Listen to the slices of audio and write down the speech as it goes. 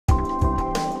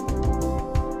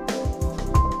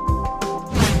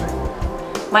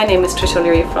My name is Trish O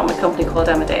Leary from a company called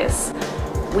Amadeus.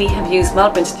 We have used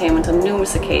Marlboro Entertainment on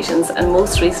numerous occasions, and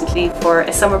most recently for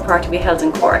a summer party we held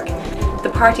in Cork.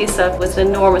 The party itself was an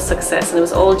enormous success, and it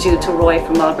was all due to Roy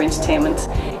from Marlboro Entertainment.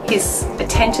 His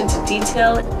attention to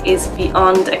detail is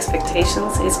beyond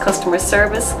expectations. His customer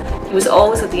service, he was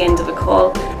always at the end of a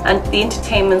call, and the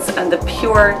entertainments and the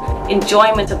pure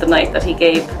enjoyment of the night that he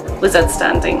gave was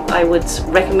outstanding. I would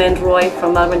recommend Roy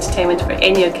from Marlboro Entertainment for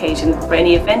any occasion, for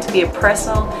any event, be it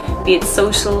personal, be it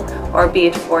social, or be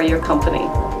it for your company.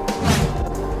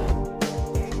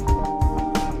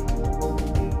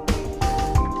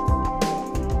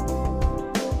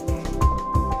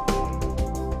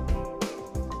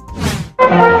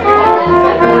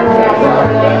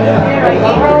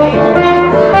 Yeah.